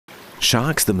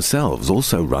Sharks themselves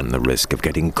also run the risk of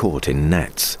getting caught in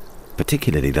nets,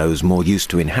 particularly those more used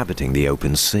to inhabiting the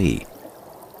open sea.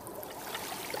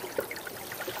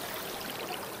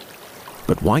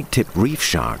 But white-tipped reef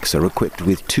sharks are equipped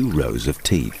with 2 rows of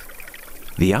teeth.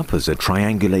 The uppers are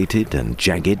triangulated and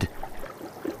jagged,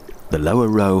 the lower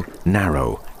row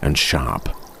narrow and sharp.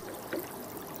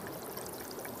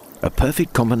 A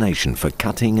perfect combination for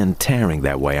cutting and tearing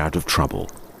their way out of trouble.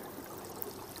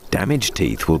 Damaged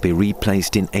teeth will be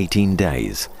replaced in 18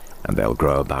 days, and they'll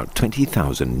grow about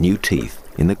 20,000 new teeth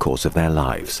in the course of their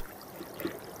lives.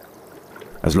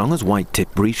 As long as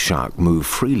white-tipped reef shark move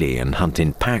freely and hunt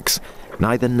in packs,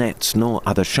 neither nets nor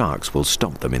other sharks will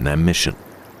stop them in their mission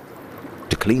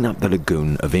to clean up the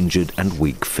lagoon of injured and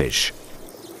weak fish.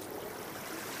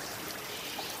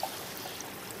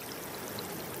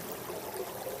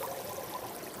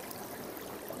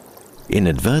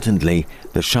 Inadvertently,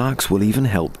 the sharks will even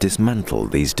help dismantle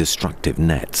these destructive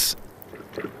nets.